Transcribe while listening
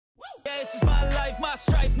This is my life, my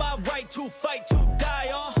strife, my right to fight, to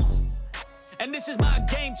die on. And this is my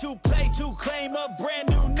game to play, to claim a brand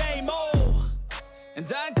new name, oh. And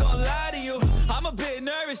I ain't gonna lie to you, I'm a bit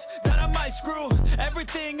nervous that I might screw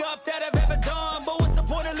everything up that I've ever done. But what's the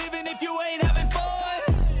point of living if you ain't having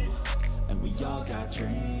fun? And we all got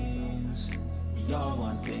dreams, we all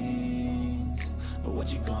want things. But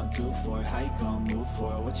what you gonna do for it, how you gonna move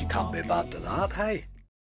for it, what you Can't be bad to that, hey?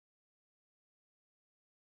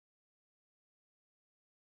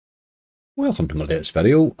 Welcome to my latest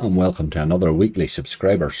video and welcome to another weekly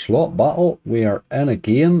subscriber slot battle. We are in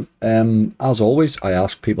again. As always, I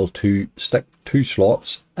ask people to stick 2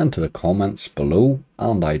 slots into the comments below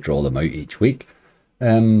and I draw them out each week.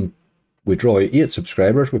 We draw 8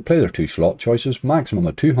 subscribers, we play their 2 slot choices, maximum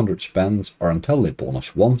of 200 spins or until they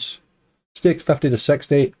bonus once. Stakes 50 to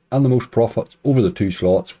 60 and the most profits over the 2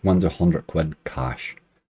 slots wins £100 cash.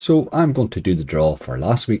 So I'm going to do the draw for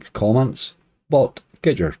last week's comments, but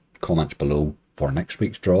get your comments below for next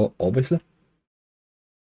week's draw, obviously.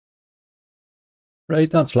 Right,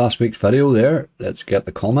 that's last week's video there. Let's get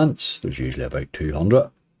the comments. There's usually about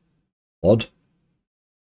 200 odd.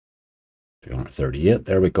 238,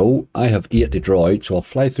 there we go. I have 8 to draw out, so I'll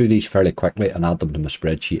fly through these fairly quickly and add them to my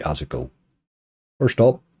spreadsheet as I go. First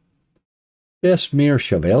up, Besmir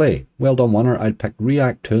Chevelle. Well done, winner. I'd pick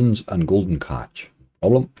React Tunes and Golden Catch. No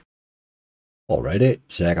problem. Alrighty,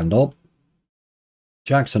 second up,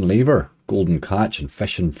 Jackson Lever, Golden Catch and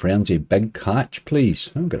Fishing Frenzy, Big Catch, please.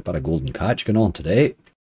 I've got a bit of Golden Catch going on today.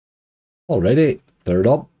 Alrighty, third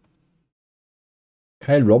up,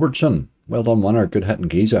 Kyle Robertson. Well done, winner. Good hitting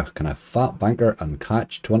Giza. Can I have Fat Banker and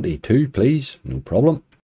Catch 22, please? No problem.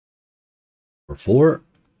 Number 4,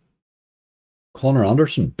 Connor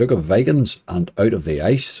Anderson, Book of Vikings and Out of the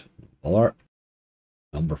Ice. Bother.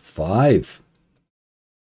 Number 5,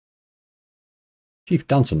 Chief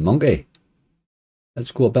Dancing Monkey.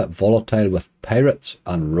 Let's go a bit volatile with Pirates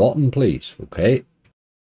and Rotten, please. Okay.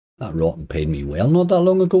 That Rotten paid me well not that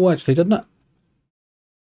long ago, actually, didn't it?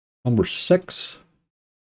 Number 6,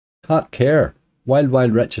 Cat Care. Wild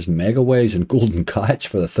Wild Riches Mega Ways and Golden Catch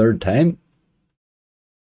for the 3rd time.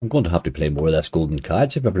 I'm going to have to play more of this Golden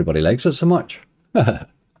Catch if everybody likes it so much.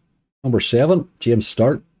 Number 7, James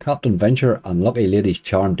Stark, Captain Venture and Lucky Ladies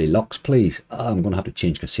Charm Deluxe, please. I'm going to have to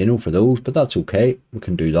change Casino for those, but that's okay. We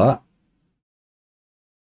can do that.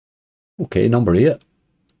 Okay, number 8,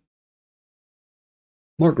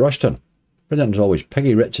 Mark Rushton. Brilliant as always.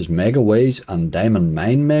 Piggy Rich's Mega Ways and Diamond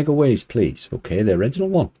Mine Mega Ways, please. Okay, the original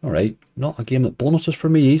one. Alright, not a game that bonuses for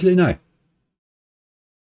me easily now.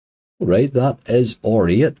 Alright, that is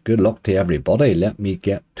R8. Good luck to everybody. Let me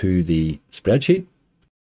get to the spreadsheet.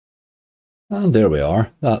 And there we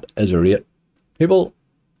are. That is R8 people.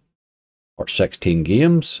 Or 16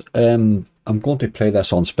 games. I'm going to play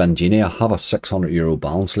this on Spin Genie. I have a €600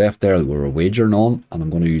 balance left there that we're wagering on, and I'm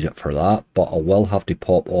going to use it for that, but I will have to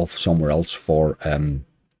pop off somewhere else for the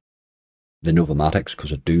Novomatics,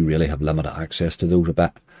 because I do really have limited access to those a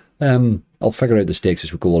bit. I'll figure out the stakes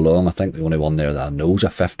as we go along. I think the only one there that I know is a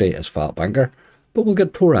 50 is Fat Banker, but we'll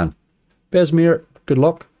get Toran. Besmir, good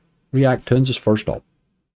luck. React Tunes is first up.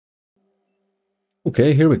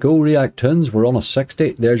 Okay, here we go. React Tunes, we're on a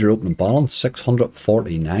 60. There's your opening balance,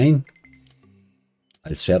 649.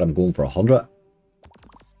 I said I'm going for 100.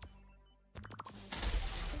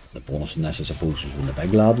 The bonus in this, I suppose, is when the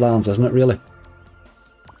big lad lands, isn't it, really?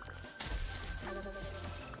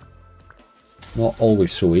 Not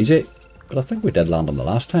always so easy, but I think we did land him the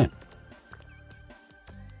last time.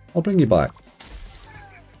 I'll bring you back.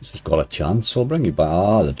 This has got a chance, so I'll bring you back.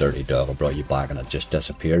 Ah, the dirty dog, I brought you back and it just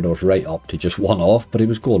disappeared. I was right up to just one off, but he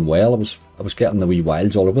was going well. I was getting the wee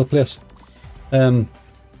wilds all over the place.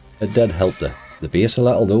 It did help the base a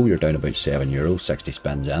little though. You're down about €7, 60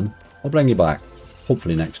 spins in. I'll bring you back.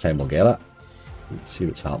 Hopefully next time we'll get it. Let's see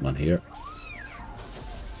what's happening here.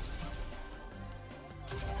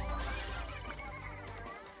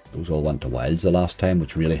 Those all went to wilds the last time,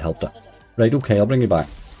 which really helped it. Right, okay, I'll bring you back.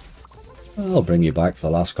 I'll bring you back for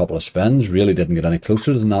the last couple of spins. Really didn't get any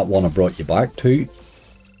closer than that one I brought you back to.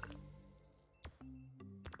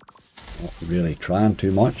 Not really trying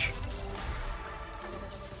too much.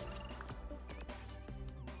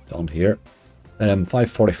 Down here.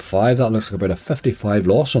 545, that looks like about a 55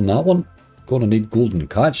 loss on that one. Gonna need Golden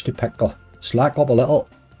Catch to pick a slack up a little.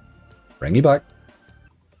 Bring you back.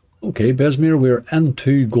 Okay, Besmir, we're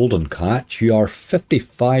into Golden Catch. You are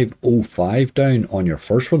 55.05 down on your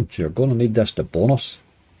first one, so you're going to need this to bonus.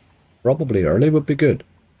 Probably early would be good.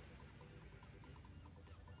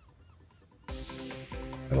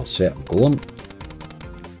 I will set him going.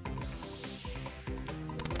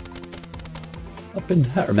 I've been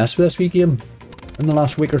hit or miss with this wee game in the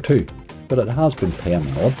last week or two, but it has been paying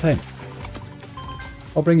an odd time.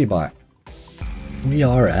 I'll bring you back. We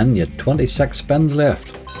are in, you had 26 spins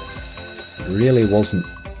left. It really wasn't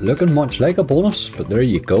looking much like a bonus, but there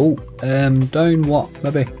you go. Down what,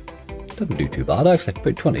 maybe? Didn't do too bad actually,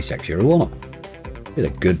 about €26 on it. Did a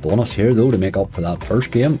good bonus here though to make up for that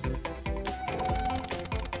first game.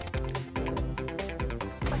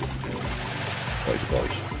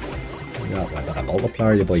 Boys. Yeah, I got a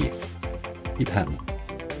multiplier, you boy. Keep hitting.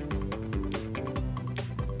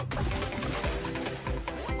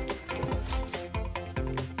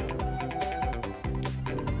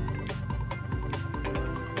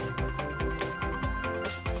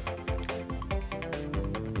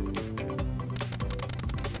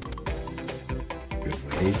 Good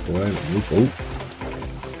ways, boy. You go.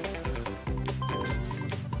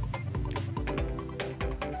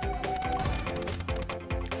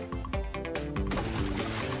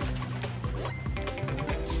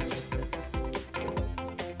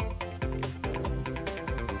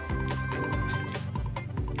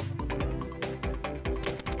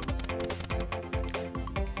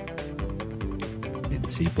 Need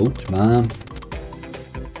to see boats, man.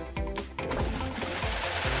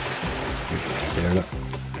 There, look.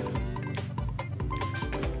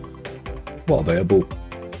 What about a boat?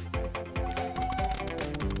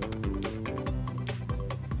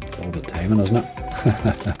 It's all the timing, isn't it?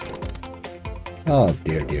 Oh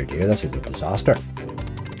dear, this is a disaster.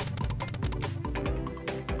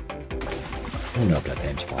 Only up to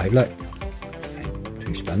times 5, like.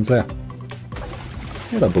 2 spins there.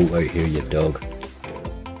 Get a boat out here, you dog.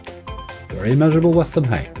 Very miserable with them,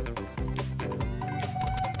 hey?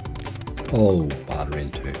 Oh, bad rail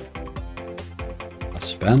too. A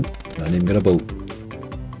spin, didn't even get a boat.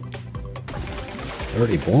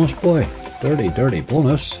 Dirty bonus, boy. Dirty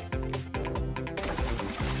bonus.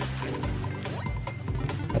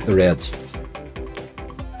 At the reds.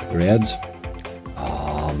 The reds.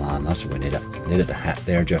 Oh man, that's what we needed. Needed a hit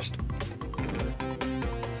there just.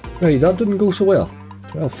 Right, that didn't go so well.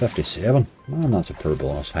 12.57. Man, that's a poor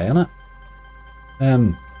bonus high, isn't it?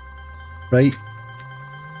 Right.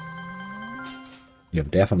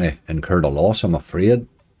 You've definitely incurred a loss, I'm afraid.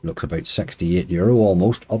 Looks about €68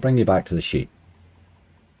 almost. I'll bring you back to the sheet.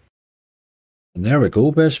 And there we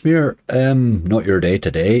go, Besmere. Not your day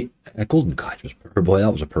today. Golden Catch was poor, boy.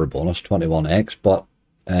 That was a poor bonus, 21x, but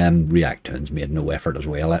React Tunes made no effort as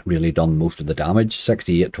well. It really done most of the damage.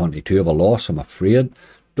 68.22 of a loss, I'm afraid.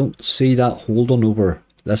 Don't see that holding over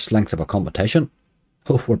this length of a competition.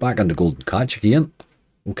 Oh, we're back into Golden Catch again.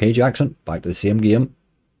 Okay, Jackson, back to the same game.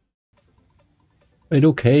 Right,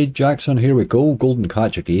 okay, Jackson, here we go. Golden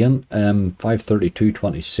Catch again.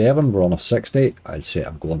 532.27. We're on a 60. I'll say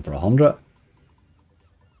I'm going for 100.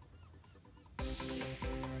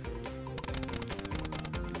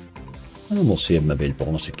 And we'll save maybe a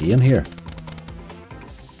bonus again here.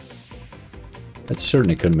 It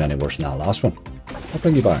certainly couldn't be any worse than that last one. I'll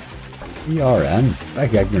bring you back. We are in.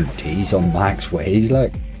 Big ignorant tease on max ways,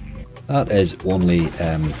 like. That is only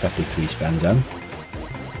 53 spins in.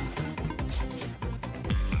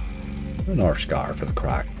 Another scar for the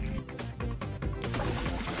crack.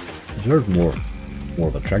 Deserved more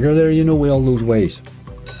of a trigger there, you know, with all those ways.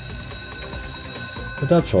 But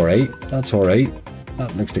that's alright. That's alright.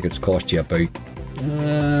 That looks like it's cost you about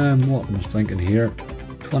what am I thinking here?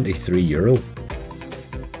 €23.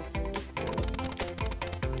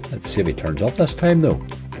 Let's see if he turns up this time though.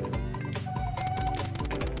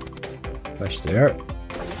 Fish there.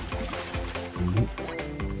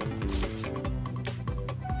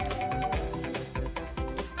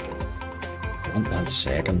 Want that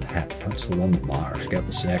second hit. That's the one that matters. Get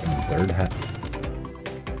the second and third hit.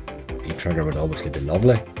 E-trigger would obviously be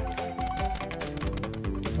lovely.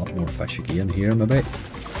 A lot more fish again here maybe.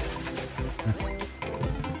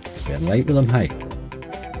 Getting light with them, hey.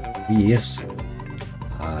 Yes.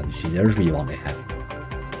 Ah, you see, there's where you want to hit.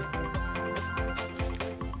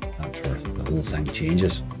 That's where the whole thing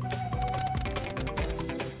changes.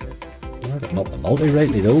 We're getting up the multi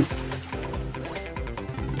rightly though.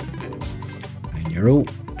 €9.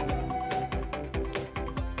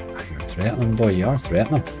 You're threatening, boy, you are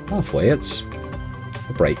threatening. Halfway, it's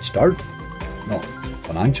a bright start. Not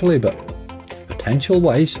financially, but potential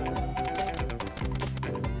wise.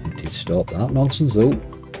 Need to stop that nonsense though.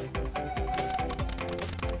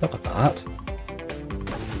 Look at that.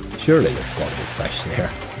 Surely there's got to be fish there.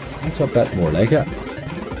 That's a bit more like it.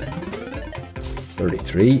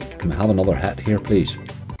 33. Can we have another hit here, please?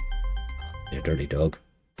 You dirty dog.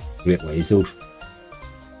 Great ways, those.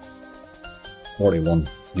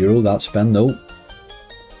 €41 that spin though.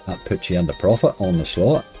 That puts you into profit on the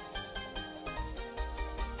slot.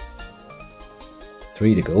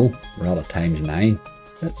 3 to go. We're at a times 9.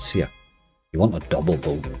 Let's see. You want a double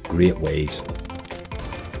boat. Great ways.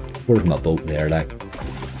 Where's my boat there, like?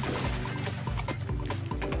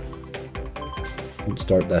 Don't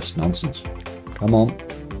start this nonsense. Come on.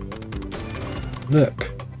 Look.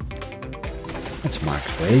 It's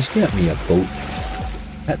max ways. Get me a boat.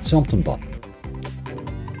 Hit something, but.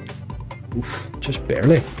 Oof. Just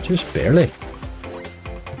barely. Just barely.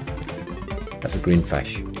 Hit the green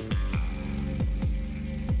fish.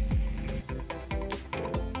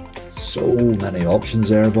 So many options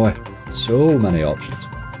there, boy. So many options.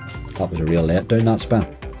 That was a real letdown, that spin.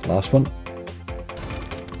 Last one.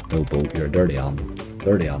 No boat, you're a dirty animal.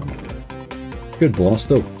 Dirty animal. Good bonus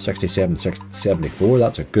though. 67, 74.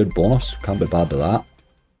 That's a good bonus. Can't be bad to that.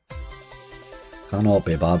 Cannot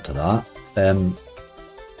be bad to that.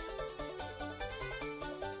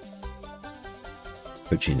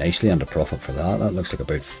 Puts you nicely under profit for that. That looks like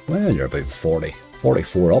about, well, you're about 40,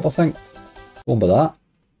 44 up, I think. Going by that.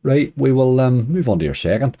 Right, we will move on to your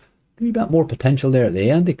second. A wee bit more potential there at the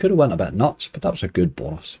end. He could have went a bit nuts, but that was a good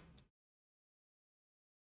bonus.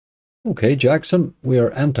 Okay, Jackson, we are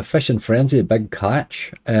into Fishing Frenzy, big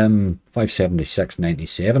catch.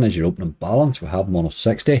 576.97 is your opening balance. We have him on a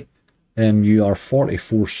 60. You are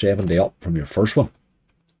 44.70 up from your first one.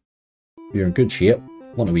 You're in good shape.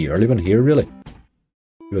 Want a wee early one here, really.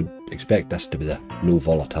 You would expect this to be the low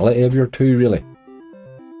volatility of your two, really.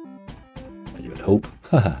 You would hope.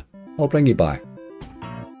 Haha, I'll bring you back.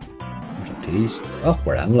 There's a tease. Oh,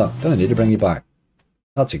 we're in luck. Don't need to bring you back.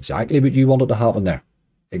 That's exactly what you wanted to happen there.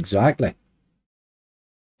 Exactly.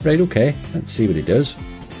 Right, okay. Let's see what he does.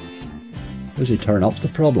 Does he turn up's the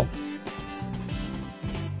problem?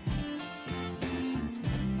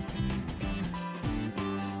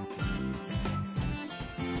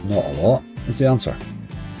 Not a lot is the answer.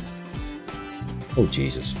 Oh,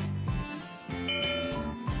 Jesus.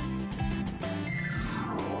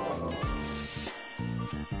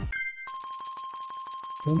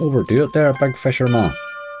 Don't overdo it there, big fisherman.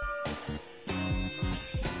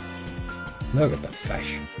 Look at the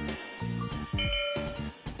fish.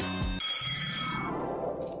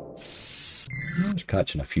 He's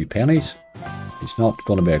catching a few pennies. It's not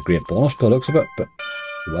going to be a great bonus by the looks of it, but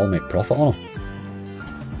you will make profit on him.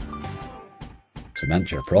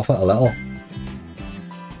 Cement your profit a little.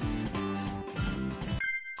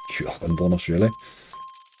 Shocking bonus, really.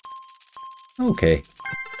 Okay.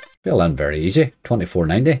 Fell in very easy.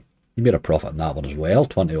 24.90. You made a profit on that one as well.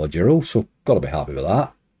 20 odd euros, so got to be happy with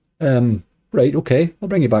that. Right, okay. I'll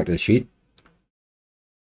bring you back to the sheet.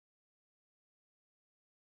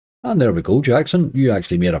 And there we go, Jackson. You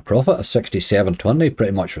actually made a profit of 67.20.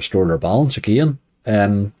 Pretty much restored our balance again.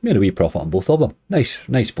 Made a wee profit on both of them.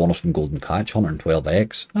 Nice bonus from Golden Catch,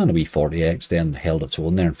 112x, and a wee 40x then held its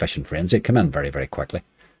own there in Fishing Frenzy. It came in very, very quickly.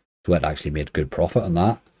 So it actually made good profit on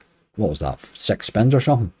that. What was that, 6 spins or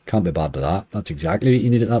something? Can't be bad to that. That's exactly what you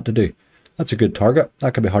needed that to do. That's a good target.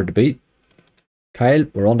 That could be hard to beat. Kyle,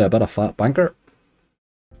 we're on to a bit of Fat Banker.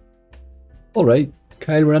 Alright,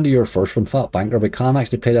 Kyle, we're into your first one, Fat Banker. We can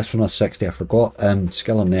actually play this from a 60, I forgot.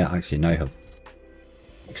 Skill and Net actually now have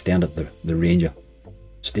extended the range of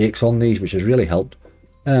stakes on these, which has really helped.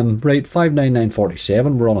 Right,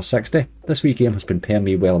 599.47, we're on a 60. This wee game has been paying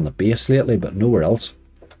me well in the base lately, but nowhere else.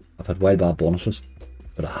 I've had wild bad bonuses.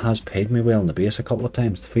 But it has paid me well in the base a couple of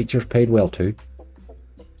times. The features paid well too.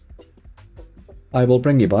 I will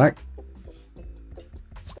bring you back.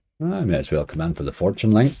 I may as well come in for the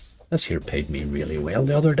fortune line. This here paid me really well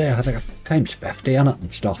the other day. I had like a times 50 in it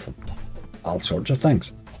and stuff. And all sorts of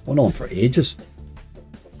things. Went on for ages.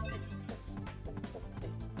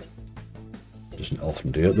 Doesn't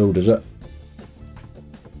often do it though, does it?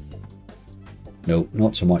 No,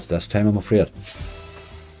 not so much this time, I'm afraid.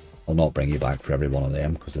 I'll not bring you back for every one of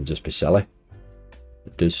them because they'll just be silly.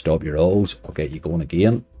 It does stop your autos. I'll get you going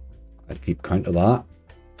again. I'll keep count of that.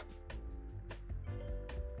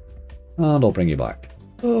 And I'll bring you back.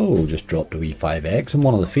 Oh, just dropped a wee 5x in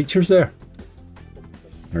one of the features there.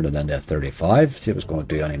 Turned it into a 35. See if it's going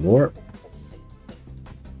to do any more.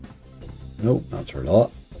 Nope, that's her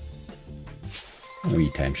lot. And a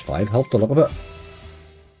wee times 5 helped a look of it.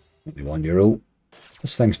 Maybe €1.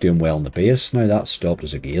 This thing's doing well in the base. Now that's stopped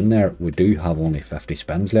us again there. We do have only 50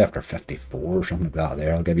 spins left, or 54 or something like that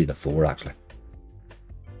there. I'll give you the 4 actually.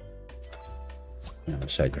 And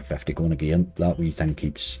beside your 50 going again. That wee thing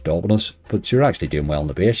keeps stopping us. But you're actually doing well in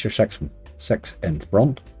the base. You're 6 in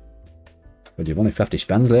front. But you've only 50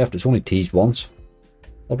 spins left. It's only teased once.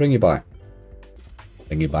 I'll bring you back.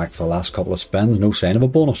 Bring you back for the last couple of spins. No sign of a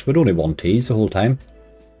bonus. We'd only one tease the whole time.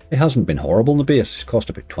 It hasn't been horrible in the base. It's cost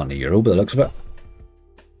about €20 by the looks of it.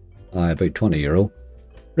 Aye, about €20.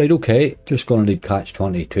 Right, okay. Just going to need catch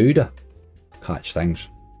 22 to catch things.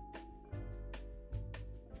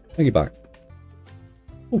 Thank you back.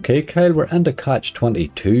 Okay, Kyle, we're into catch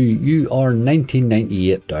 22. You are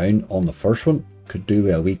 1998 down on the first one. Could do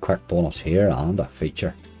with a wee quick bonus here and a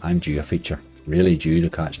feature. I'm due a feature. Really due to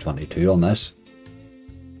catch 22 on this.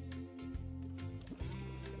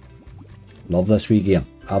 Love this wee game.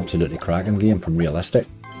 Absolutely cracking game from Realistic.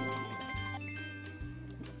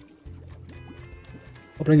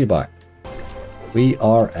 I'll bring you back. We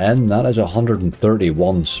are in. That is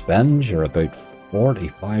 131 spins. You're about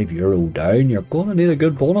 €45 down. You're going to need a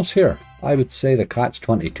good bonus here. I would say the catch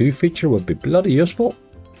 22 feature would be bloody useful.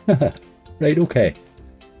 Right, okay.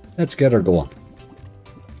 Let's get her going.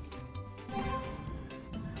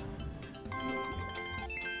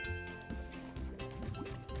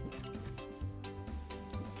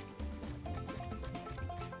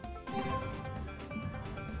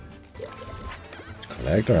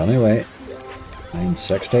 Collector anyway.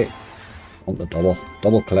 960. Want the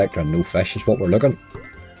double collector and no fish is what we're looking.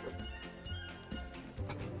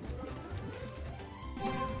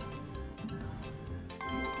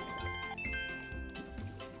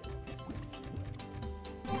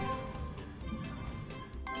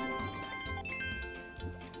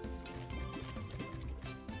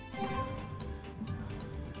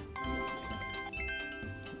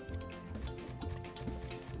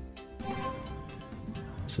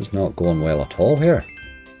 This is not going well at all here.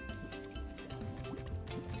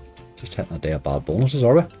 Just hitting a day of bad bonuses,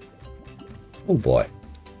 are we? Oh boy.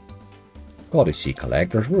 Gotta see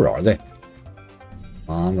collectors. Where are they?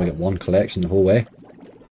 Man, we got one collection the whole way.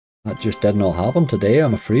 That just did not happen today,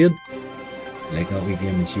 I'm afraid. Like that wee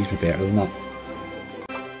game, it's usually better than that.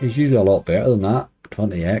 It's usually a lot better than that.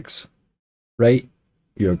 20x. Right.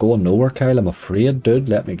 You're going nowhere, Kyle, I'm afraid, dude.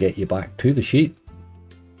 Let me get you back to the sheet.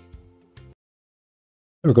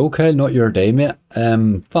 There we go, Kyle, not your day, mate.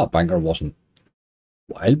 Fat Banker wasn't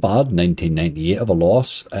wild bad, 1998 of a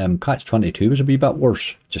loss. Catch 22 was a wee bit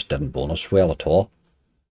worse, just didn't bonus well at all.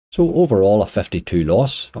 So overall a 52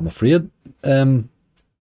 loss, I'm afraid. Connor,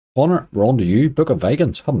 we're on to you. Book of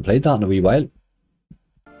Vikings, haven't played that in a wee while.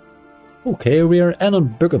 Okay, we are in on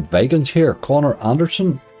Book of Vikings here. Connor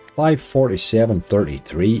Anderson,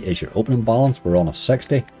 547.33 is your opening balance. We're on a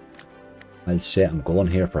 60. I'll say I'm going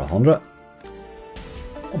here for 100.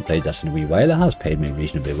 I haven't played this in a wee while. It has paid me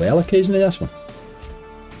reasonably well occasionally, this one.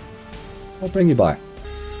 I'll bring you back.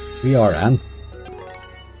 We are in.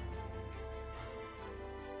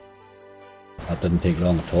 That didn't take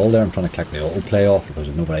long at all there. I'm trying to click the autoplay off because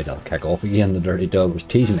there's nobody that'll kick off again. The dirty dog was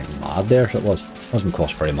teasing like mad there, so it was. Doesn't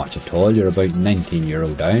cost very much at all. You're about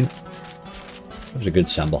 €19 down. That was a good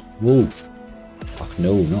symbol. Whoa. Fuck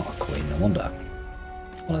no, not a queen. I want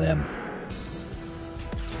one of them.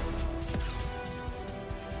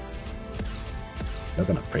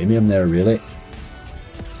 Looking at premium there, really.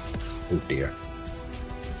 Oh dear.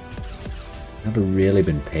 Never really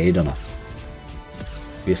been paid on a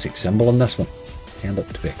basic symbol on this one. Tend it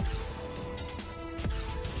to be.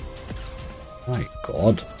 My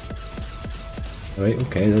god. Right,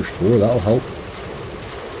 okay, there's 4, that'll help.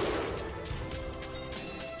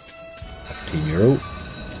 €15.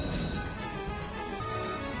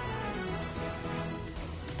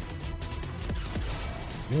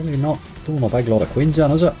 Really not throwing a big lot of queens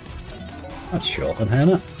in, is it? That's shocking, isn't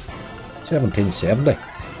it? 1770.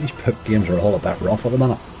 These poop games are all a bit rough at the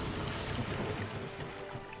minute.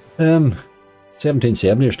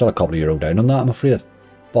 1770, you're still a couple of euro down on that, I'm afraid.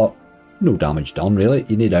 But no damage done, really.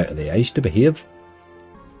 You need out of the ice to behave.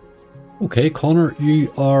 Okay, Connor,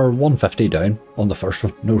 you are 150 down on the first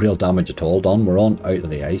one. No real damage at all done. We're on out of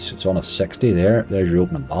the ice. It's on a 60 there. There's your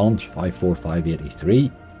opening balance,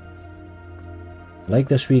 545.83. I like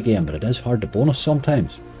this wee game, but it is hard to bonus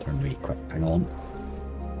sometimes. Turn wee quick ping on.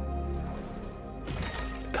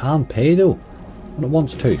 It can pay though, when it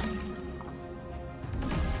wants to.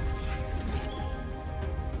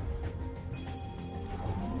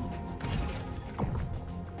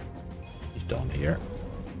 He's done here.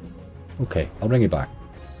 Okay, I'll bring you back.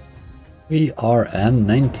 We are in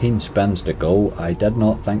 19 spins to go. I did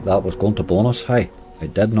not think that was going to bonus. I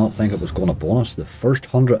did not think it was going to bonus. The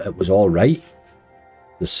first 100 it was alright.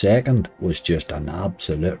 The second was just an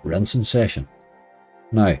absolute rinsing session.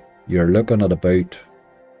 Now, you're looking at about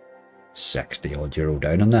 60 odd euro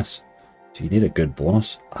down on this. So you need a good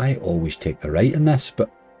bonus. I always take the right in this,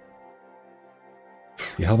 but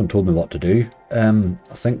you haven't told me what to do. I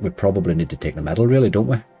think we probably need to take the middle really, don't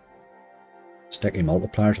we? Sticky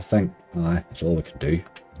multipliers, I think. Aye, that's all we can do.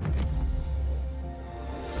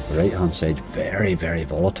 The right hand side's very, very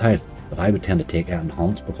volatile, but I would tend to take it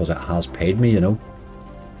enhanced because it has paid me, you know.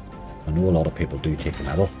 I know a lot of people do take the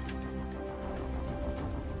middle.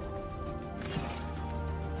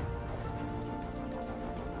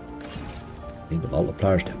 Need the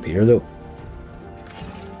multipliers to appear though.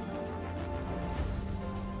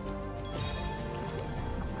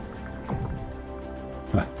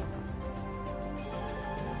 Huh.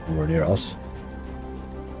 Nowhere near us.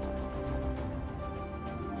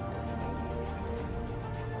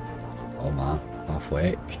 Oh man,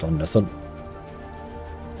 halfway, it's done nothing.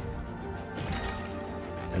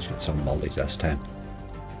 Let's get some multis this time.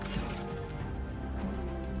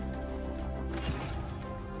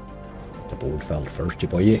 The board fell first, you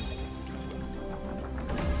boy.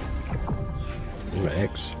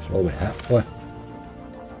 4x, it's all we have, boy.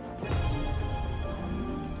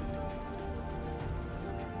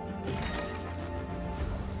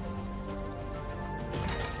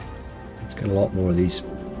 Let's get a lot more of these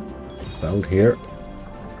filled here.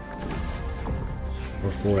 For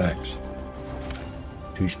 4x.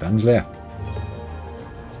 2 spins left.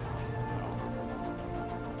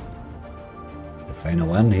 The final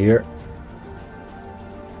win here.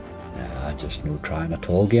 Just no trying at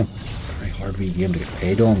all game. Very hard wee game to get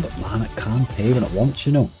paid on, but man, it can pay when it wants,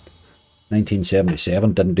 you know.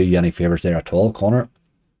 1977 didn't do you any favours there at all, Connor.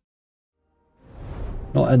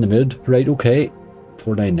 Not in the mood. Right, okay.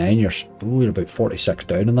 499, you're about 46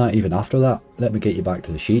 down on that even after that. Let me get you back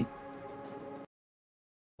to the sheet.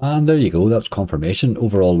 And there you go, that's confirmation.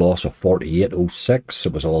 Overall loss of 48.06.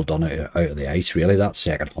 It was all done out of the ice really. That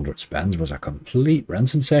second 100 spins was a complete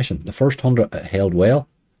rinsing session. The first 100 it held well,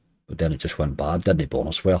 but then it just went bad, didn't it?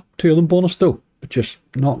 Bonus well. 2 of them bonus though, but just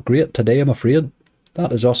not great today, I'm afraid.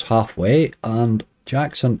 That is us halfway, and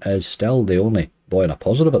Jackson is still the only boy in a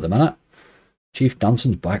positive at the minute. Chief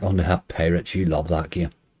Danson's back onto that Pirates. You love that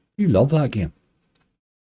game. You love that game.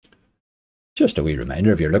 Just a wee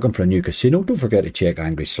reminder, if you're looking for a new casino, don't forget to check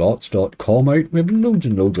angryslots.com out. We have loads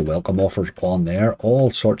and loads of welcome offers on there.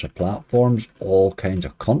 All sorts of platforms, all kinds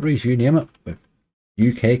of countries, you name it. We have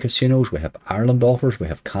UK casinos, we have Ireland offers, we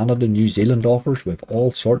have Canada, New Zealand offers, we have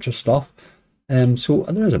all sorts of stuff. So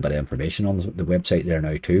there is a bit of information on the website there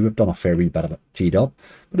now too. We've done a fair wee bit of it G'd up.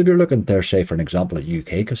 But if you're looking there, say for an example at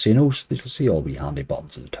UK casinos, you'll see all wee handy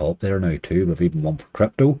buttons at the top there now too. We've even one for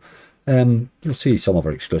crypto. You'll see some of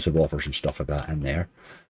our exclusive offers and stuff like that in there.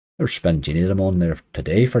 There's Spin Genie that I'm on there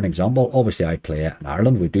today for an example. Obviously I play it in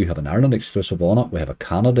Ireland. We do have an Ireland exclusive on it. We have a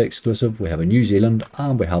Canada exclusive. We have a New Zealand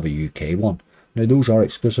and we have a UK one. Now those are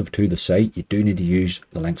exclusive to the site. You do need to use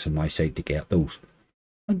the links on my site to get those.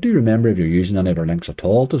 And do remember, if you're using any of our links at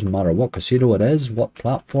all, it doesn't matter what casino it is, what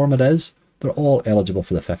platform it is, they're all eligible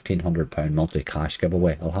for the £1,500 monthly cash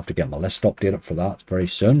giveaway. I'll have to get my list updated for that very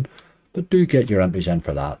soon, but do get your entries in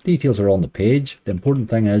for that. Details are on the page. The important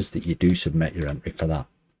thing is that you do submit your entry for that,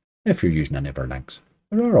 if you're using any of our links.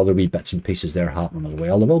 There are other wee bits and pieces there happening as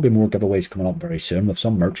well. There will be more giveaways coming up very soon, with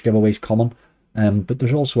some merch giveaways coming. But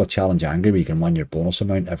there's also a Challenge Angry where you can win your bonus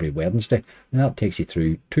amount every Wednesday. And that takes you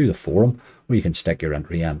through to the forum where you can stick your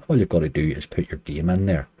entry in. All you've got to do is put your game in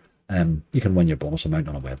there. You can win your bonus amount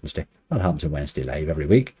on a Wednesday. That happens on Wednesday live every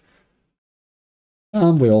week.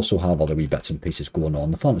 And we also have other wee bits and pieces going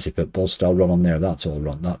on. The fantasy football's still running there. That's all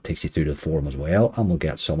run. That takes you through to the forum as well. And we'll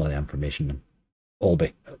get some of the information and all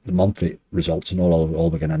be the monthly results and all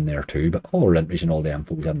be getting in there too. But all our entries and all the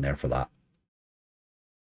info's in there for that.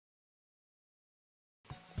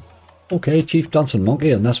 Okay, Chief Dancing Monkey,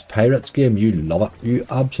 in this Pirates game, you love it. You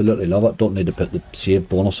absolutely love it. Don't need to put the save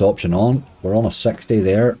bonus option on. We're on a 60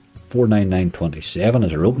 there. 499.27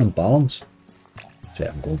 is our opening balance. So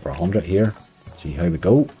I'm going for 100 here. See how we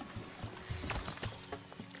go.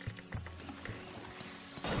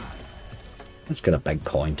 Let's get a big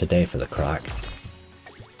coin today for the crack.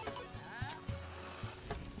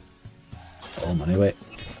 Anyway.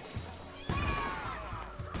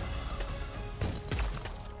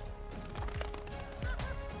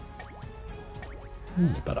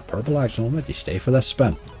 A bit of purple action. I'll maybe stay for this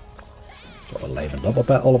spin. Sort of livened up a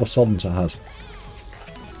bit all of a sudden, so it has.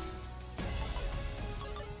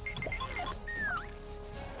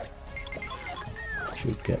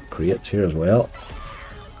 Should get crates here as well.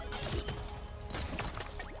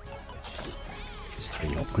 There's 3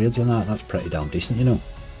 upgrades on that. That's pretty damn decent, you know.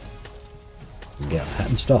 You can get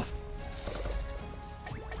hitting stuff.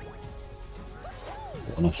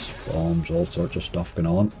 Bonus, bombs, all sorts of stuff going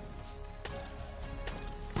on.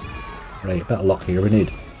 Right, a bit of luck here we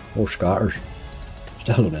need. More scatters.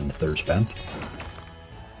 Still not in the 3rd spin.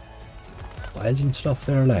 Wilds and stuff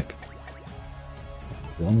there, like.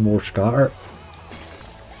 1 more scatter.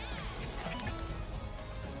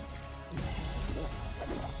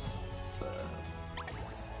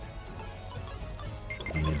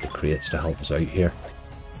 Need the crates to help us out here.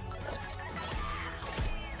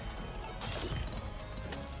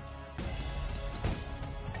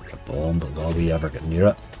 A bomb, but will we ever get near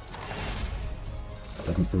it?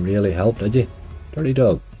 Didn't really help, did you? Dirty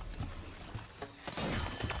dog.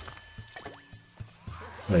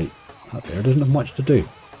 Right, that there doesn't have much to do.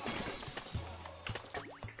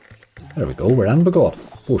 There we go, we're in, by God.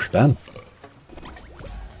 Oh, spin.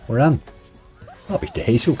 We're in. Happy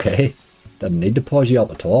days, okay. Didn't need to pause you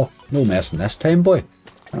up at all. No messing this time, boy.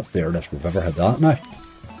 That's the earliest we've ever had that now.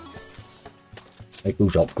 Like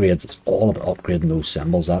those upgrades, it's all about upgrading those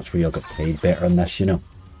symbols. That's where you'll get paid better in this, you know.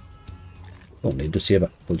 Don't need to save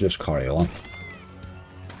it, we'll just carry on.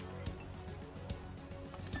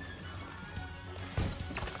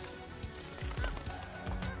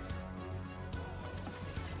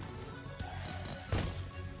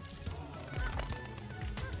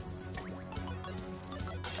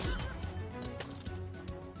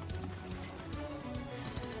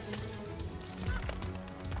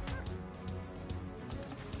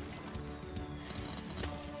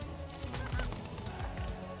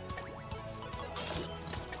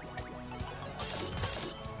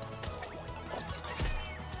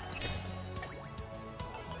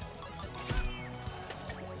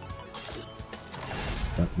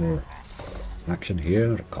 Bit more action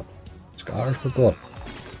here, a couple scars for God.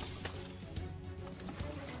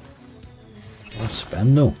 Last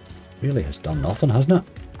spin though, really has done nothing, hasn't it?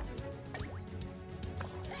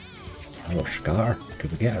 Another scar.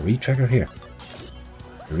 Could we get a re-trigger here?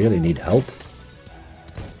 We really need help.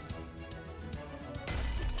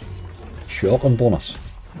 Shocking bonus.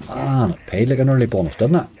 Man, it paid like an early bonus,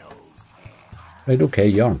 didn't it? Right, okay,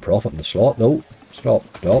 you're in profit in the slot though. Stop.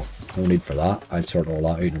 No need for that. I'll sort all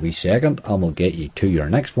that out in a wee second and we'll get you to your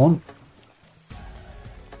next one.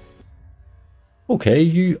 Okay,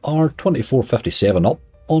 you are 24.57 up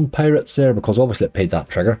on Pirates there because obviously it paid that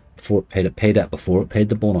trigger before it paid it before it paid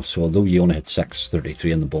the bonus. So although you only had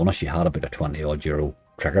 6.33 in the bonus, you had about a 20 odd euro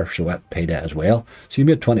trigger, so it paid it as well. So you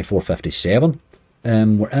made 24.57.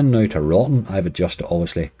 We're in now to Rotten. I've adjusted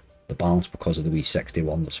obviously the balance because of the wee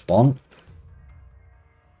 61 that spawned.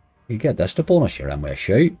 You get this to bonus, you're in with a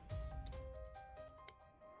shout.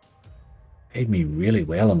 Paid me really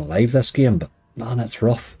well in the live this game, but man, it's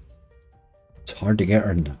rough. It's hard to get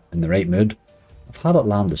her in the right mood. I've had it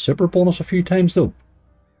land the super bonus a few times though.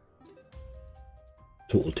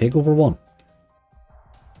 Total takeover one.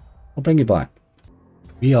 I'll bring you back.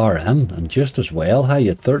 We are in, and just as well, hey, you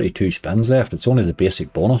had 32 spins left. It's only the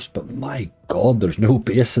basic bonus, but my God, there's no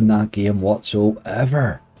base in that game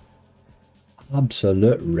whatsoever.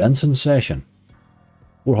 Absolute rinsing session.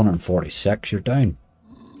 446, you're down.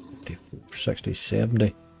 54, 60,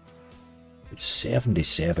 70. It's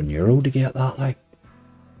 77 euro to get that, like.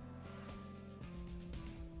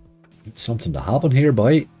 It's something to happen here,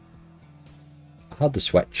 boy. I had to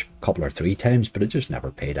switch a couple or 3 times, but it just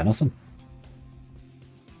never paid anything.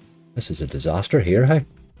 This is a disaster here, hey.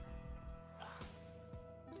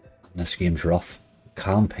 And this game's rough. It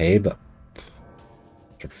can pay, but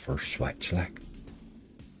it's our first switch, like.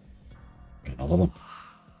 Another one.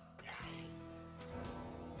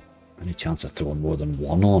 Any chance of throwing more than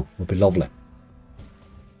one on would be lovely.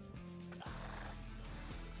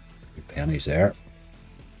 2 pennies there.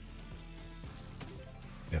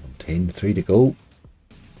 17, 3 to go.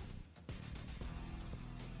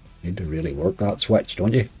 Need to really work that switch,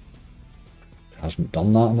 don't you? It hasn't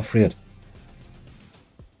done that, I'm afraid.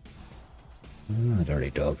 Ah, dirty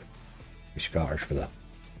dog. 3 scars for the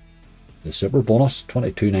super bonus,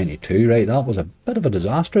 22.92. Right, that was a bit of a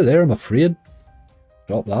disaster there, I'm afraid.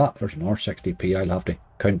 Drop that. There's another 60p I'll have to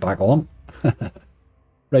count back on.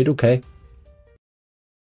 Right, okay.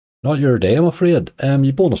 Not your day, I'm afraid.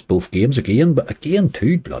 You bonus both games again, but again,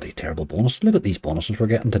 2 bloody terrible bonuses. Look at these bonuses we're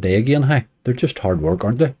getting today again, hey. They're just hard work,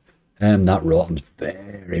 aren't they? That Rotten's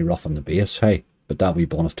very rough on the base, hey. But that wee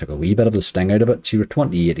bonus took a wee bit of the sting out of it. So you were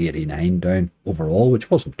 28.89 down overall,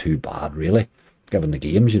 which wasn't too bad, really, given the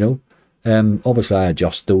games, you know. Obviously, I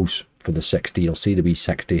adjust those for the 60. You'll see the wee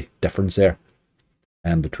 60 difference there.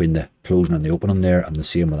 Between the closing and the opening there, and the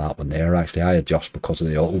same with that one there. Actually, I adjust because of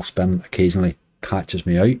the auto spin occasionally catches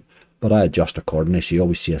me out, but I adjust accordingly, so you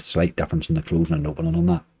always see a slight difference in the closing and opening on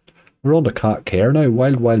that. We're on to Cat Care now.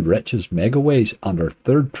 Wild Wild Riches Mega Ways and our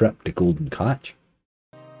 3rd trip to Golden Catch.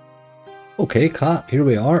 Okay, Cat, here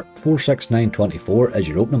we are. 469.24 is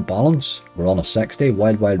your opening balance. We're on a 60.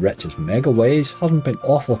 Wild Wild Riches Mega Ways hasn't been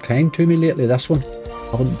awful kind to me lately, this one.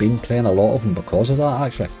 Haven't been playing a lot of them because of that,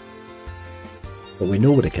 actually. But we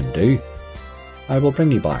know what it can do. I will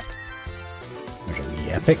bring you back. There's a wee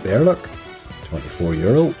epic there, look. 24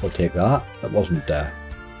 euro, we'll take that. It wasn't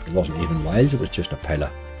It wasn't even wilds, it was just a pile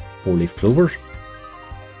of 4-leaf clovers.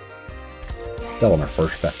 Still on our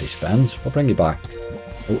first 50 spins. We'll bring you back.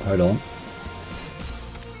 Oh, hold on.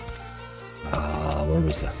 Ah, where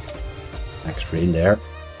was the next reel there?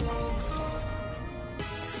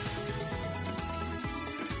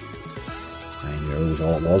 €9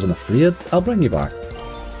 all it was, I'm afraid. I'll bring you back.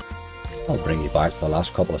 I'll bring you back for the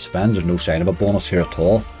last couple of spins. There's no sign of a bonus here at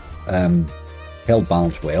all. Held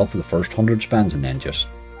balance well for the first 100 spins and then just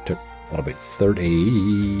took, what, about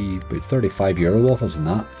 €35 off us and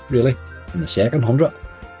that, really, in the second 100.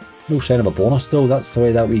 No sign of a bonus though. That's the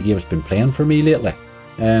way that wee game's been playing for me lately.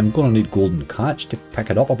 I'm gonna need golden catch to pick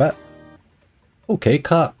it up a bit. Okay,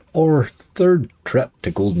 Cat, our third trip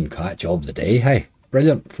to golden catch of the day. Hey,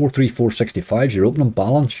 brilliant. 434.65 is your opening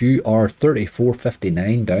balance. You are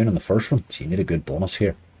 34.59 down on the first one, so you need a good bonus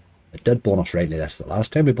here. It did bonus rightly this the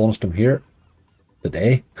last time we bonused him here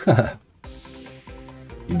today.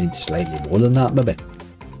 You need slightly more than that maybe.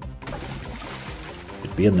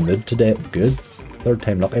 Could be in the mood today. Good. Third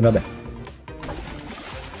time lucky maybe.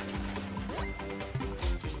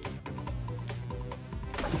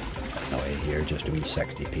 No way here, just a wee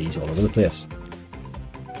 60p's all over the place.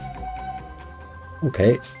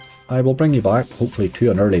 Okay, I will bring you back hopefully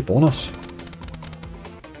to an early bonus.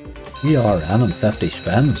 We are in 50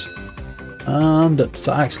 spins. And it's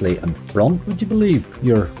actually in front, would you believe?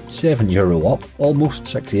 You're €7 up, almost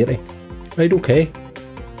 680. Right, okay.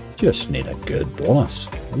 Just need a good bonus.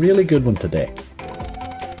 A really good one today.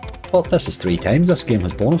 But this is 3 times this game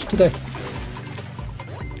has bonus today.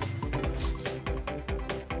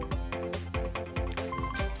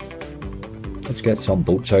 Let's get some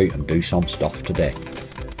boats out and do some stuff today.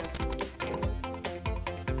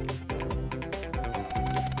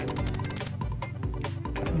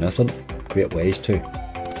 Nothing. Great ways to.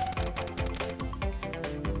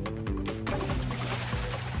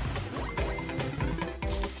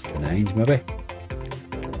 The 9s maybe.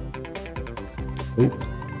 Oh.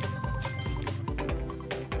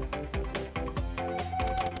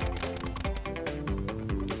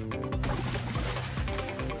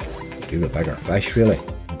 Do a bigger fish really,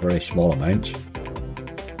 very small amounts.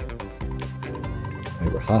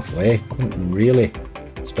 Right, we're halfway, haven't really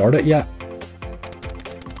started yet.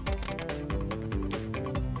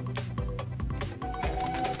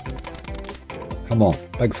 Come on,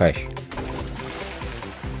 big fish.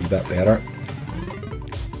 A bit better.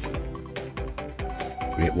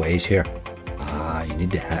 Great ways here. Ah, you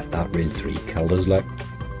need to hit that reel 3 killed us like.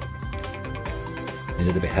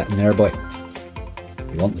 Needed to be hitting there, boy.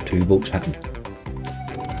 You want the 2 boats hitting.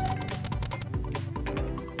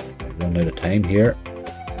 Run out of time here.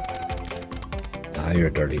 Ah, you're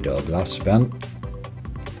a dirty dog. Last spin.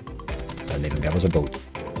 Didn't even give us a boat.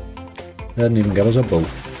 Didn't even give us a boat.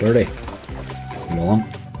 Dirty. On.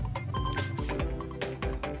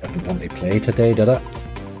 Didn't want to play today, did it?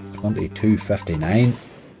 22.59.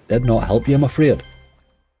 Did not help you, I'm afraid.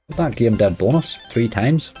 But that game did bonus 3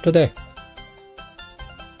 times today.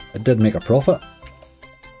 It did make a profit.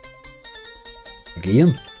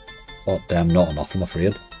 Again. But not enough, I'm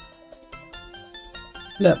afraid.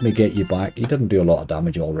 Let me get you back. You didn't do a lot of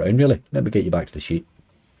damage all round, really. Let me get you back to the sheet.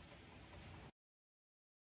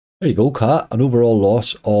 There you go, Cat. An overall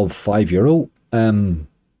loss of €5. Golden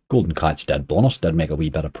Catch did bonus, did make a wee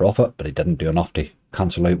bit of profit, but he didn't do enough to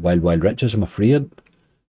cancel out Wild Riches, I'm afraid.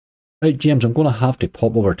 Right, James, I'm going to have to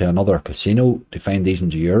pop over to another casino to find these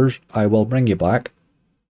into yours. I will bring you back.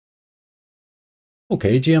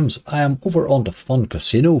 Okay, James, I am over onto Fun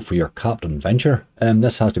Casino for your Captain Venture.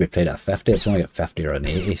 This has to be played at 50. It's only got 50 or an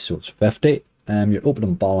 80, so it's 50. Your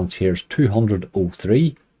opening balance here is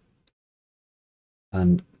 203.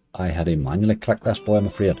 And I had to manually click this boy, I'm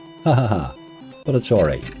afraid. Ha ha ha. But it's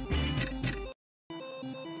alright.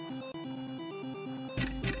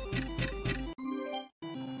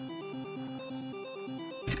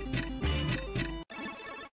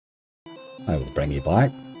 I will bring you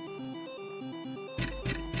back.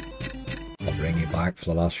 I'll bring you back for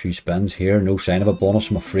the last few spins here. No sign of a bonus,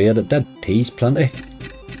 I'm afraid. It did tease plenty.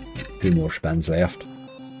 2 more spins left.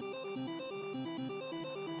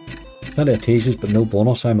 Plenty of teases, but no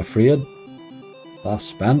bonus, I'm afraid. Last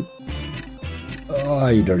spin. Oh,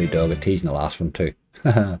 you dirty dog, a tease in the last one too.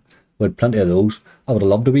 We had plenty of those. I would have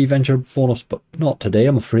loved a wee venture bonus, but not today,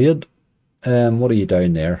 I'm afraid. What are you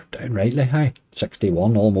down there? Down rightly high.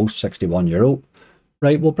 61, almost €61.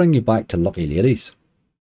 Right, we'll bring you back to Lucky Ladies.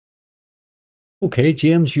 Okay,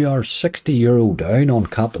 James, you are €60 down on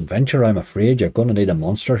Captain Venture. I'm afraid you're going to need a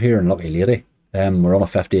monster here in Lucky Lady. We're on a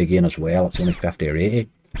 50 again as well. It's only 50 or 80.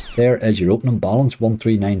 There is your opening balance,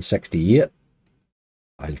 139.68.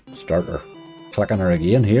 I'll start her clicking her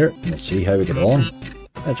again here, and let's see how we get on.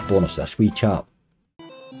 Let's bonus this wee chap.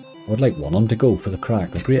 I'd like one of them to go for the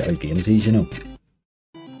crack. They're great out games these, you know.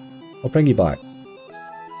 I'll bring you back.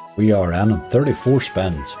 We are in 34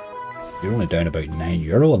 spins. You're only down about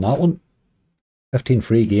 €9 on that one. 15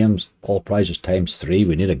 free games, all prizes times 3.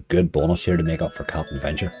 We need a good bonus here to make up for Captain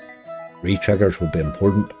Venture. Re-triggers would be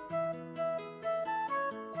important.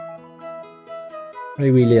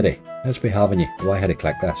 Right, wee lady, let's be having you. Oh, I had to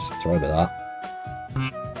click this. Sorry about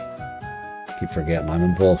that. Keep forgetting I'm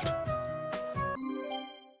involved.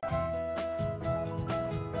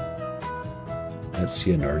 Let's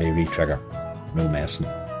see an early re-trigger. No messing.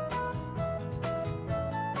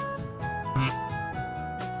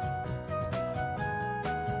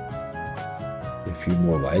 A few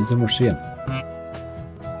more wilds than we're seeing.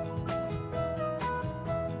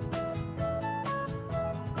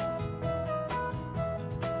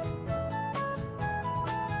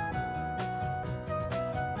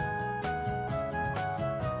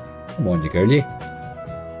 Come on, you girlie.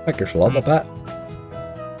 Pick yourself up a bit.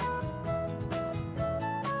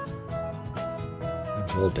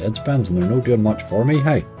 There's all dead spins and they're not doing much for me,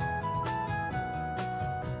 hey.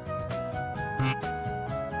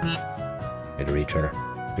 Get a re-trigger.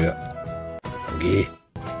 Do it. Okay.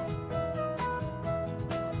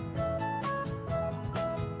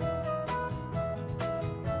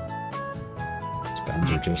 Spins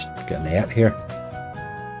are just getting at here.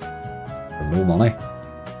 For no money.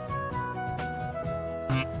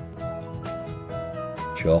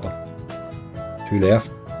 Shocking. 2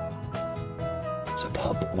 left. It's a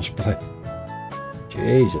bad bonus, boy.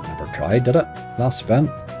 Jeez, it never tried, did it? Last spin.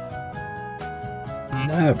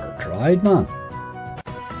 Never tried, man.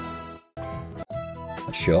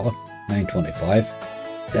 That's shocking.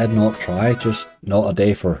 9.25. Did not try, just not a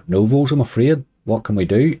day for novos, I'm afraid. What can we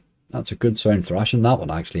do? That's a good sound thrashing. That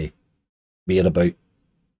one actually made about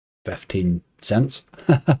 15 cents.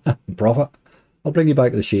 Profit. I'll bring you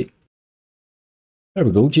back to the sheet. There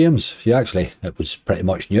we go, James. Yeah, actually, it was pretty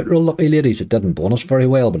much neutral, lucky ladies. It didn't bonus very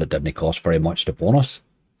well, but it didn't cost very much to bonus.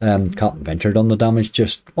 Captain Venture done the damage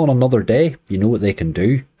just on another day. You know what they can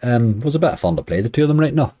do. It was a bit of fun to play the two of them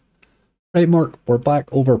right now. Right, Mark, we're back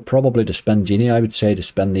over probably to Spin Genie, I would say, to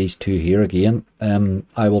spin these two here again.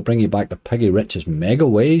 I will bring you back to Piggy Rich's Mega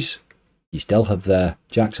Ways. You still have the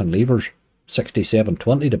Jackson Levers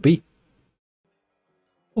 67.20 to beat.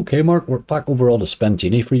 Okay, Mark, we're back over on the Spin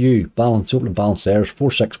Genie for you. Balance, opening balance there is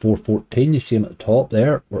 464.14. You see him at the top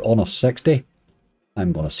there. We're on a 60.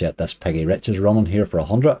 I'm going to set this Piggy Rich's running here for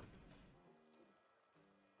 100.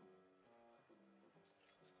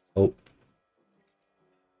 Oh.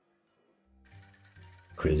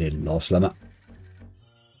 Crazy loss limit.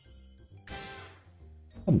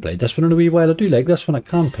 Haven't played this one in a wee while. I do like this one. It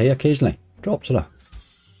can pay occasionally. Drops it a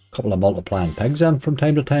couple of multiplying pigs in from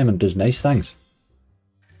time to time and does nice things.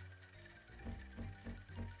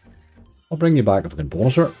 I'll bring you back if I can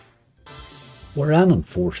bonus her. We're in on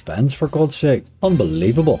 4 spins, for God's sake.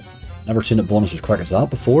 Unbelievable. Never seen it bonus as quick as that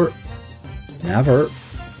before. Never.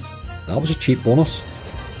 That was a cheap bonus.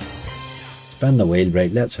 Spin the wheel. Right,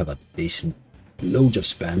 let's have a decent loads of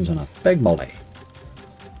spins on a big multi.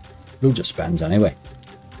 Loads of spins anyway.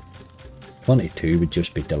 22 would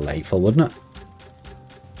just be delightful, wouldn't it?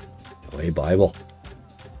 Away Bible.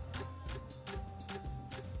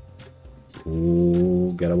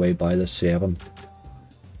 Oh, get away by the 7.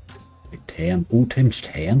 10. Oh, times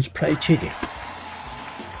 10's pretty cheeky.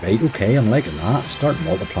 Right, okay, I'm liking that. Start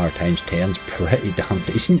multiplier times 10's pretty damn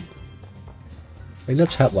decent. Right,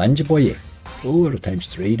 let's hit wins, you boy. Oh, the times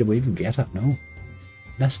 3. Do we even get it? No.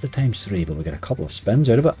 Missed the times 3, but we get a couple of spins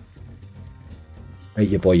out of it. Right,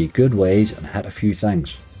 you boy, good ways and hit a few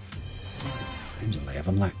things. Times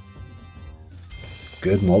 11, like.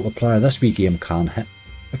 Good multiplier. This wee game can hit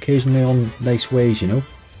occasionally on nice ways, you know.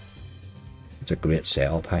 It's a great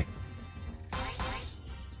setup, hey.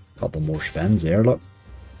 Couple more spins there, look.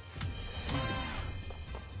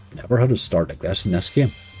 Never had a start like this in this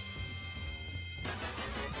game.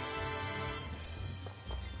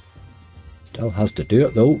 Still has to do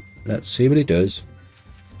it though. Let's see what he does.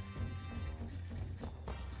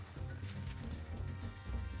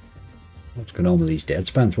 What's going on with these dead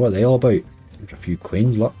spins? What are they all about? There's a few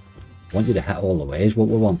queens, look. I want you to hit all the ways. What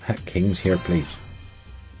we want. Hit kings here, please.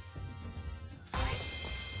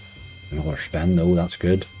 Another spin though, that's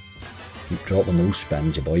good. Keep dropping those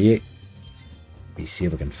spins, you boy. Let's see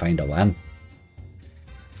if we can find a win.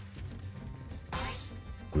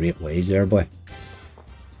 Great ways there, boy.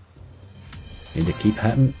 Need to keep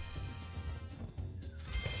hitting.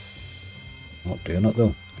 Not doing it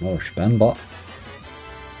though. Another spin, but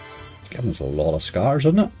it's giving us a lot of scars,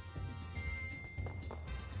 isn't it?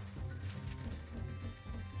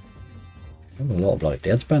 A lot of bloody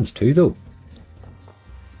dead spins too though.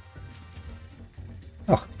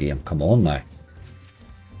 Oh, game, come on now.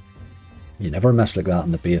 You never miss like that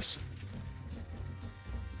in the base.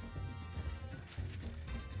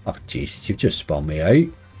 Oh jeez, you've just spun me out.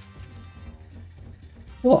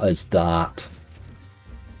 What is that?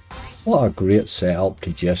 What a great setup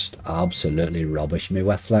to just absolutely rubbish me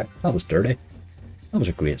with, like. That was dirty. That was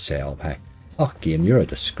a great setup, hey. Oh game, you're a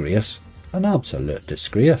disgrace. An absolute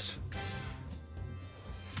disgrace.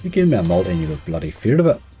 You gave me a multi and you were bloody feared of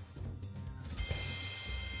it.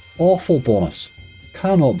 Awful bonus.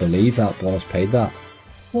 Cannot believe that bonus paid that.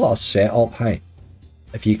 What a setup, hey.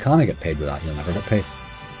 If you can't get paid with that, you'll never get paid.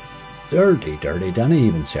 Dirty, dirty. Didn't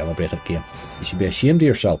even celebrate it, game. You should be ashamed of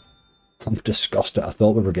yourself. I'm disgusted. I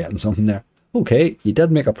thought we were getting something there. Okay, you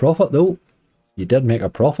did make a profit though. You did make a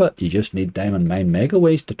profit. You just need Diamond Mine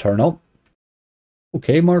Megaways to turn up.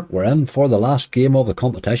 Okay, Mark, we're in for the last game of the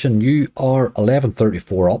competition. You are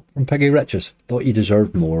 1134 up from Piggy Riches. Thought you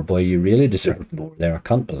deserved more, boy. You really deserved more there. I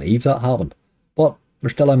can't believe that happened. But we're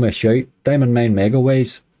still in my shout. Diamond Mine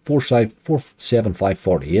Megaways,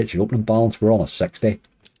 47548. Your opening balance, we're on a 60.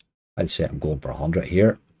 I'd say I'm going for 100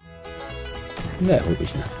 here. I hope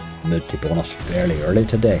he's in the mood to bonus fairly early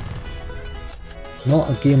today. Not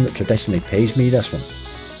a game that traditionally pays me, this one.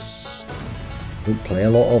 Don't play a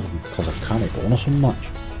lot of them because I can't bonus them much.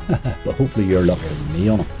 But hopefully you're luckier than me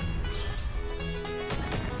on them.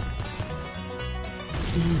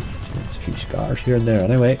 There's a few scars here and there.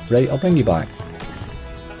 Anyway, right, I'll bring you back.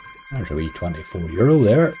 There's a wee €24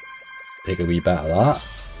 there. Take a wee bit of that.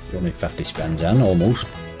 You're only 50 spins in almost.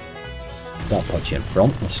 That puts you in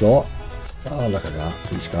front in the slot. Oh, look at that.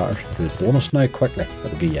 3 scars. Do the bonus now quickly.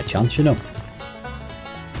 That'll give you a chance, you know.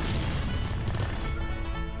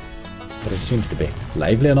 But it seems to be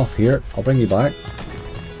lively enough here. I'll bring you back.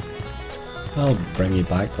 I'll bring you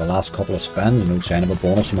back the last couple of spins. No sign of a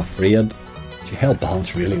bonus, I'm afraid. She held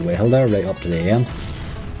balance really well there, right up to the end.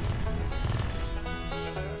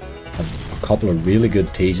 A couple of really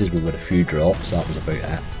good teases with a few drops. That was about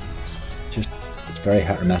it. Just, it's very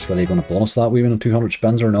hit or miss whether you're going to bonus that wee in 200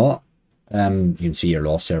 spins or not. You can see your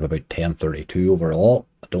loss there of about 10.32 overall.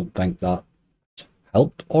 I don't think that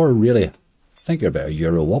helped, or really, I think you're about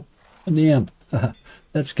 €1 up in the end.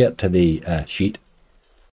 Let's get to the sheet.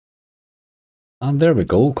 And there we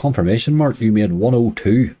go, confirmation, Mark. You made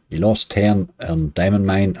 102. You lost 10 on Diamond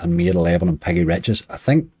Mine and made 11 on Piggy Riches. I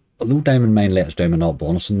think, although Diamond Mine let us down with not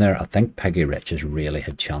bonusing there, I think Piggy Riches really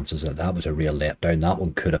had chances. That was a real letdown. That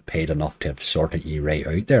one could have paid enough to have sorted you right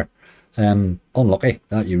out there. Unlucky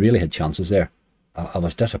that you really had chances there. I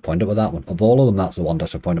was disappointed with that one. Of all of them, that's the one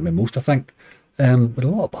disappointed me most, I think. With a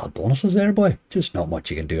lot of bad bonuses there, boy. Just not much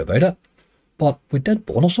you can do about it. But we did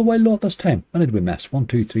bonus a while lot this time. When did we miss? 1,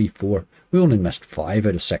 2, 3, 4. We only missed 5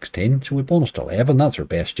 out of 16, so we bonused 11. That's our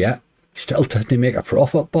best yet. Still didn't make a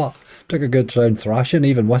profit, but took a good round thrashing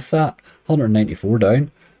even with that. 194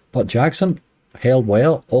 down. But Jackson held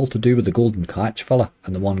well, all to do with the golden catch fella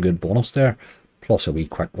and the one good bonus there. Plus a wee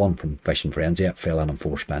quick one from Fishing Frenzy. It fell in on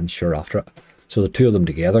 4 spins, sure after it. So the two of them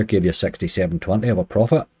together gave you 67.20 of a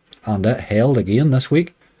profit. And it held again this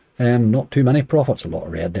week. Not too many profits, a lot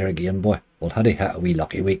of red there again, boy. Well, had he hit a wee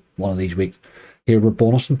lucky week, one of these weeks. Here we're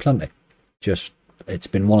bonusing plenty. Just, it's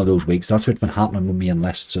been one of those weeks. That's what's been happening with me in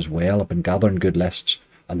lists as well. I've been gathering good lists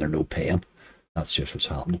and they're no paying. That's just what's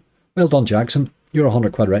happening. Well done, Jackson. You're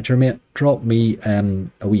 100 quid richer, mate. Drop me a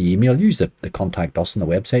wee email. Use the contact us on the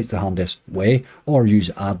website, it's the handiest way. Or use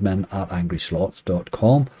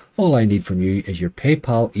admin@angryslots.com. All I need from you is your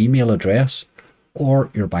PayPal email address or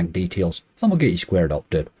your bank details. And we'll get you squared up,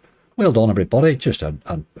 dude. Well done, everybody. Just a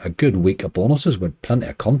good week of bonuses with plenty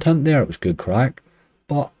of content there. It was good crack.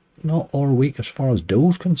 But not all week as far as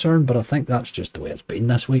dough's concerned. But I think that's just the way it's been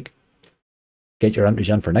this week. Get your entries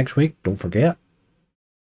in for next week. Don't forget.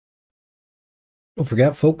 Don't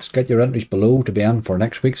forget, folks, get your entries below to be in for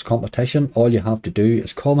next week's competition. All you have to do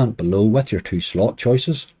is comment below with your 2 slot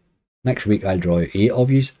choices. Next week I'll draw 8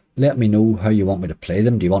 of yous. Let me know how you want me to play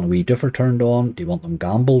them. Do you want a wee differ turned on? Do you want them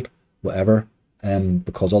gambled? Whatever.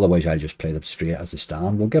 Because otherwise I'll just play them straight as they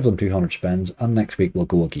stand. We'll give them 200 spins and next week we'll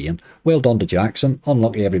go again. Well done to Jackson.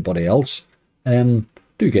 Unlucky everybody else. Do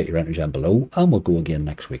get your entries in below and we'll go again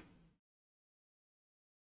next week.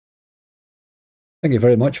 Thank you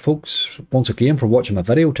very much, folks, once again for watching my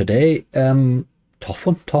video today. Tough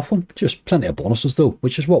one. Just plenty of bonuses though,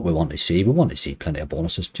 which is what we want to see. We want to see plenty of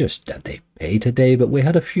bonuses. Just didn't they pay today, but we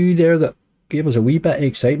had a few there that gave us a wee bit of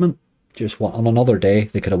excitement. Just on another day,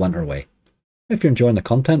 they could have went our way. If you're enjoying the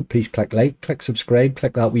content, please click like, click subscribe,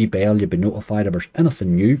 click that wee bell. You'll be notified if there's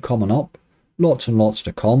anything new coming up. Lots and lots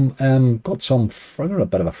to come. Got some for a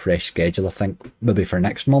bit of a fresh schedule, I think, maybe for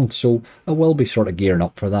next month, so I will be sort of gearing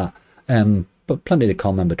up for that. But plenty to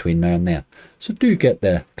come in between now and then. So do click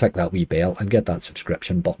that wee bell and get that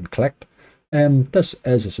subscription button clicked. This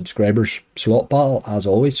is a subscribers slot battle, as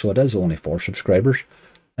always, so it is only for subscribers.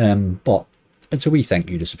 But it's a wee thank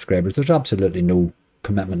you to subscribers. There's absolutely no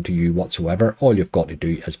commitment to you whatsoever. All you've got to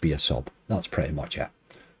do is be a sub. That's pretty much it.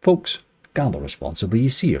 Folks, gamble responsibly. You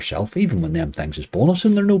see yourself, even when them things is bonus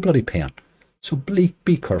and they're no bloody paying. So be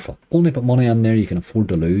careful. Only put money in there you can afford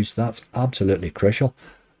to lose. That's absolutely crucial.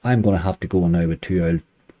 I'm going to have to go now with 2 old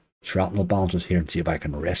shrapnel balances here and see if I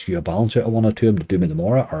can rescue a balance out of 1 or 2 of them to do me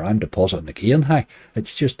tomorrow, or I'm depositing again. Hi,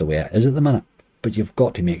 it's just the way it is at the minute. But you've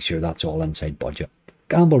got to make sure that's all inside budget.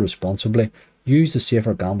 Gamble responsibly. Use the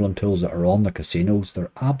safer gambling tools that are on the casinos.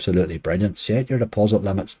 They're absolutely brilliant. Set your deposit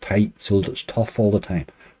limits tight so that it's tough all the time.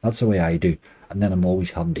 That's the way I do. And then I'm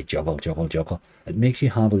always having to juggle. It makes you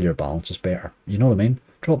handle your balances better. You know what I mean?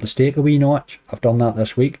 Drop the stake a wee notch. I've done that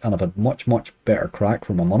this week and I've had much better crack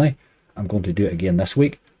for my money. I'm going to do it again this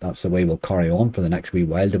week. That's the way we'll carry on for the next wee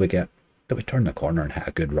while till we turn the corner and hit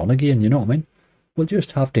a good run again, you know what I mean? We'll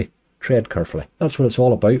just have to tread carefully. That's what it's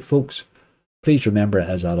all about, folks. Please remember it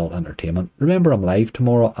is adult entertainment. Remember I'm live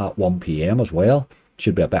tomorrow at 1 PM as well.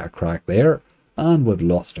 Should be a better crack there. And with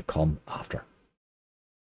lots to come after.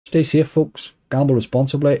 Stay safe, folks. Gamble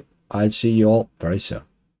responsibly. I'll see you all very soon.